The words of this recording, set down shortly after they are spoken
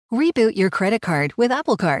Reboot your credit card with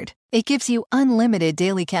Apple Card. It gives you unlimited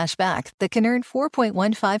daily cash back that can earn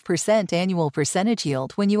 4.15% annual percentage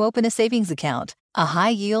yield when you open a savings account. A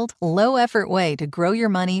high-yield, low-effort way to grow your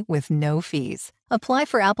money with no fees. Apply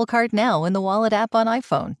for Apple Card now in the Wallet app on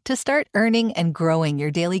iPhone to start earning and growing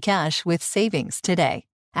your daily cash with savings today.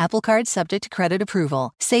 Apple Card subject to credit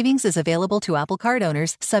approval. Savings is available to Apple Card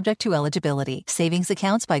owners subject to eligibility. Savings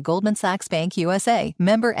accounts by Goldman Sachs Bank USA.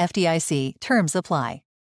 Member FDIC. Terms apply.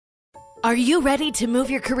 Are you ready to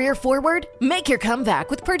move your career forward? Make your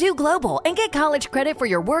comeback with Purdue Global and get college credit for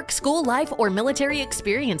your work, school life, or military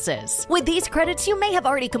experiences. With these credits, you may have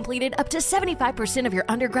already completed up to 75% of your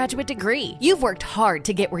undergraduate degree. You've worked hard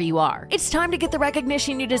to get where you are. It's time to get the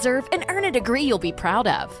recognition you deserve and earn a degree you'll be proud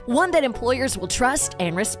of. One that employers will trust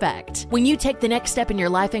and respect. When you take the next step in your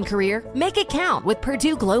life and career, make it count with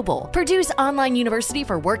Purdue Global, Purdue's online university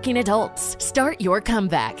for working adults. Start your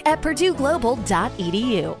comeback at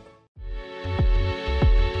purdueglobal.edu.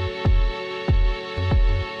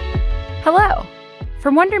 Hello!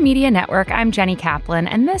 From Wonder Media Network, I'm Jenny Kaplan,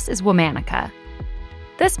 and this is Womanica.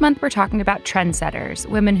 This month, we're talking about trendsetters,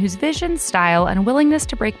 women whose vision, style, and willingness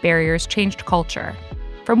to break barriers changed culture,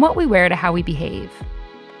 from what we wear to how we behave.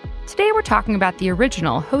 Today, we're talking about the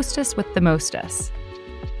original hostess with the mostess.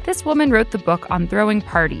 This woman wrote the book on throwing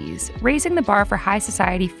parties, raising the bar for high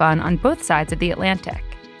society fun on both sides of the Atlantic.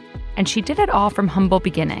 And she did it all from humble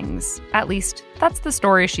beginnings. At least, that's the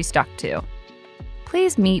story she stuck to.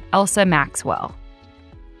 Please meet Elsa Maxwell.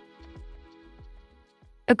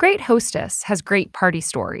 A great hostess has great party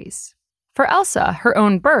stories. For Elsa, her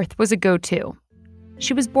own birth was a go-to.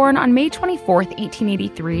 She was born on May 24,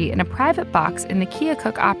 1883, in a private box in the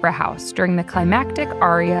Keokuk Opera House during the climactic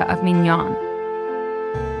aria of Mignon.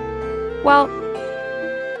 Well,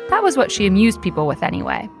 that was what she amused people with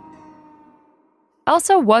anyway.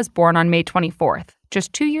 Elsa was born on May 24th,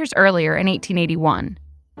 just 2 years earlier in 1881.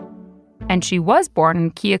 And she was born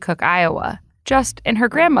in Keokuk, Iowa, just in her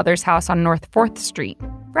grandmother's house on North 4th Street,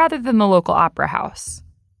 rather than the local opera house.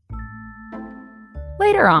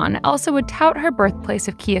 Later on, Elsa would tout her birthplace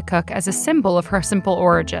of Keokuk as a symbol of her simple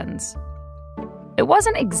origins. It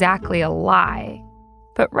wasn't exactly a lie,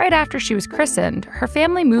 but right after she was christened, her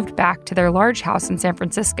family moved back to their large house in San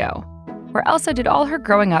Francisco, where Elsa did all her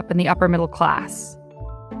growing up in the upper middle class.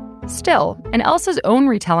 Still, in Elsa's own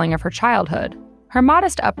retelling of her childhood, her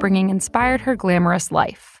modest upbringing inspired her glamorous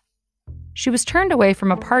life. She was turned away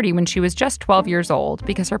from a party when she was just 12 years old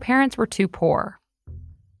because her parents were too poor.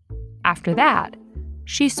 After that,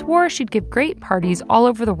 she swore she'd give great parties all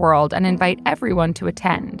over the world and invite everyone to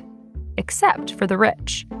attend, except for the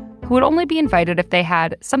rich, who would only be invited if they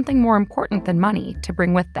had something more important than money to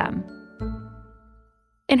bring with them.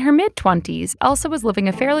 In her mid-20s, Elsa was living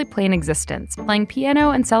a fairly plain existence, playing piano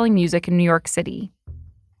and selling music in New York City.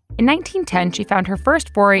 In 1910, she found her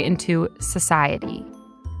first foray into society.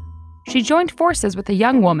 She joined forces with a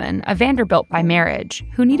young woman, a Vanderbilt by marriage,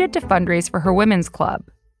 who needed to fundraise for her women's club.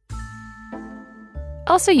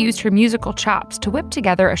 Elsa used her musical chops to whip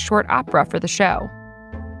together a short opera for the show.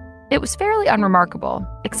 It was fairly unremarkable,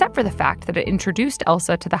 except for the fact that it introduced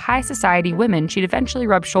Elsa to the high society women she'd eventually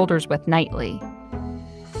rub shoulders with nightly.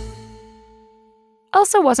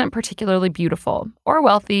 Elsa wasn't particularly beautiful, or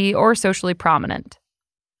wealthy, or socially prominent.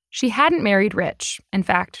 She hadn't married rich. In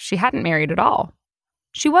fact, she hadn't married at all.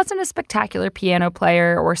 She wasn't a spectacular piano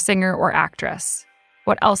player or singer or actress.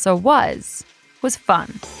 What Elsa was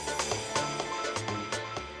fun.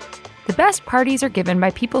 The best parties are given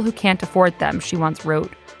by people who can't afford them, she once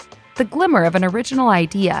wrote. The glimmer of an original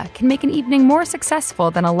idea can make an evening more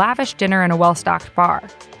successful than a lavish dinner in a well-stocked bar.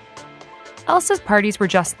 Elsa's parties were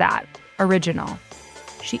just that, original.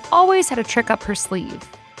 She always had a trick up her sleeve.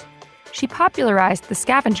 She popularized the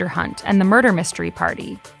scavenger hunt and the murder mystery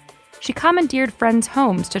party. She commandeered friends'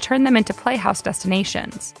 homes to turn them into playhouse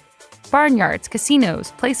destinations. Barnyards,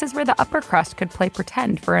 casinos, places where the upper crust could play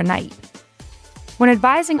pretend for a night. When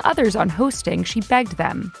advising others on hosting, she begged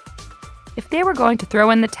them. If they were going to throw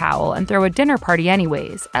in the towel and throw a dinner party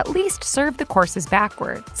anyways, at least serve the courses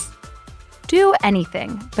backwards. Do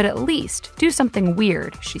anything, but at least do something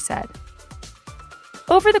weird, she said.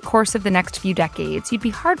 Over the course of the next few decades, you'd be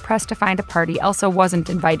hard-pressed to find a party Elsa wasn't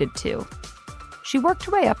invited to. She worked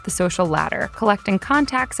her way up the social ladder, collecting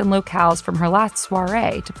contacts and locales from her last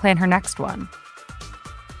soirée to plan her next one.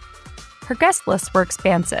 Her guest lists were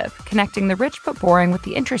expansive, connecting the rich but boring with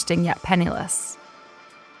the interesting yet penniless.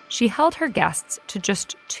 She held her guests to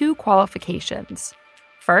just 2 qualifications.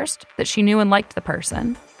 First, that she knew and liked the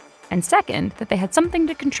person, and second, that they had something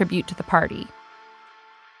to contribute to the party.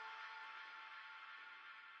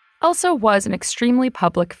 Elsa was an extremely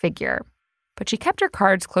public figure. but she kept her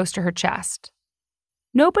cards close to her chest.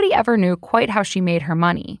 Nobody ever knew quite how she made her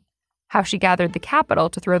money, how she gathered the capital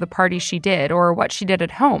to throw the parties she did, or what she did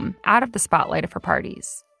at home, out of the spotlight of her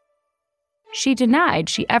parties. She denied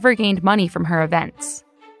she ever gained money from her events.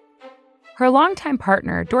 Her longtime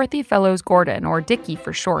partner, Dorothy Fellows Gordon, or Dickie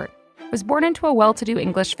for short, was born into a well-to-do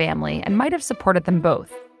English family and might have supported them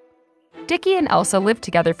both. Dickie and Elsa lived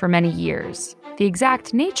together for many years. The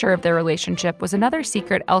exact nature of their relationship was another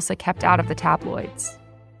secret Elsa kept out of the tabloids.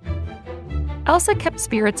 Elsa kept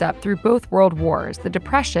spirits up through both world wars, the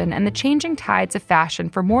Depression, and the changing tides of fashion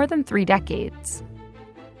for more than 3 decades.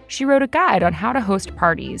 She wrote a guide on how to host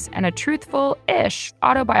parties and a truthful-ish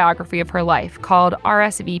autobiography of her life called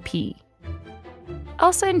RSVP.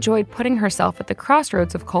 Elsa enjoyed putting herself at the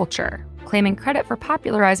crossroads of culture, claiming credit for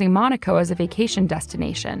popularizing Monaco as a vacation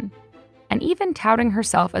destination, and even touting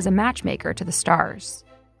herself as a matchmaker to the stars.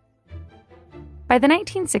 By the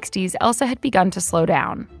 1960s, Elsa had begun to slow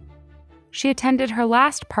down. She attended her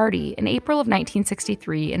last party in April of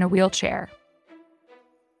 1963 in a wheelchair.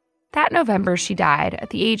 That November, she died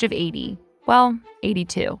at the age of 80,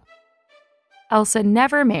 82. Elsa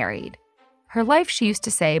never married. Her life, she used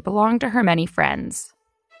to say, belonged to her many friends.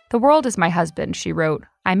 "The world is my husband," she wrote.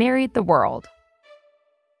 "I married the world."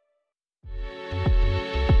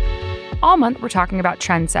 All month, we're talking about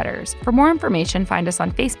Trendsetters. For more information, find us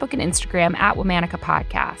on Facebook and Instagram at Womanica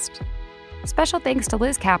Podcast. Special thanks to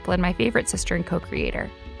Liz Kaplan, my favorite sister and co-creator.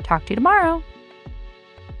 Talk to you tomorrow.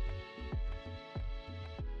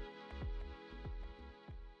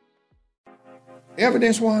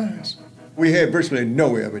 Evidence-wise, we had virtually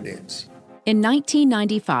no evidence. In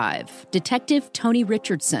 1995, Detective Tony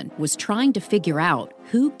Richardson was trying to figure out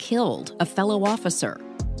who killed a fellow officer.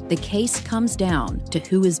 The case comes down to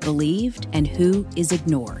who is believed and who is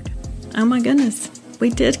ignored. Oh my goodness, we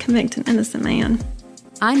did convict an innocent man.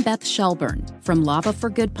 I'm Beth Shelburne from Lava for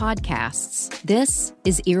Good Podcasts. This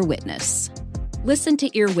is Ear Witness. Listen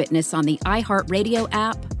to Ear Witness on the iHeartRadio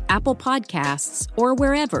app, Apple Podcasts, or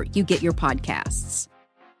wherever you get your podcasts.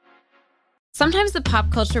 Sometimes the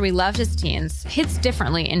pop culture we loved as teens hits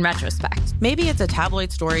differently in retrospect. Maybe it's a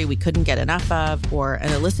tabloid story we couldn't get enough of, or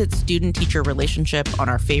an illicit student-teacher relationship on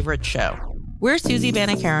our favorite show. We're Susie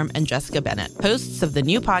Banikarim and Jessica Bennett, hosts of the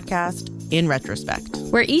new podcast, In Retrospect,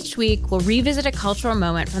 where each week we'll revisit a cultural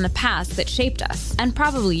moment from the past that shaped us, and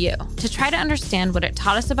probably you, to try to understand what it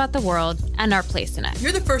taught us about the world and our place in it.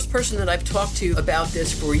 You're the first person that I've talked to about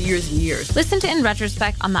this for years and years. Listen to In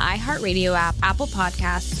Retrospect on the iHeartRadio app, Apple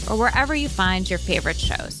Podcasts, or wherever you find your favorite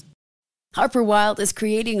shows. Harper Wilde is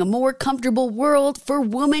creating a more comfortable world for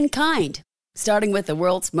womankind, starting with the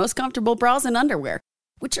world's most comfortable bras and underwear,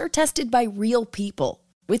 which are tested by real people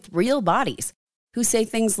with real bodies who say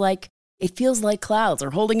things like, "It feels like clouds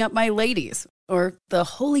are holding up my ladies," or "the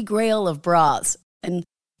holy grail of bras," and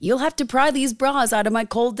 "you'll have to pry these bras out of my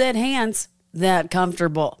cold dead hands." That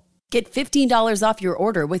comfortable. Get $15 off your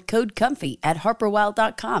order with code COMFY at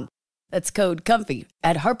harperwilde.com. That's code COMFY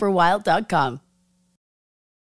at harperwilde.com.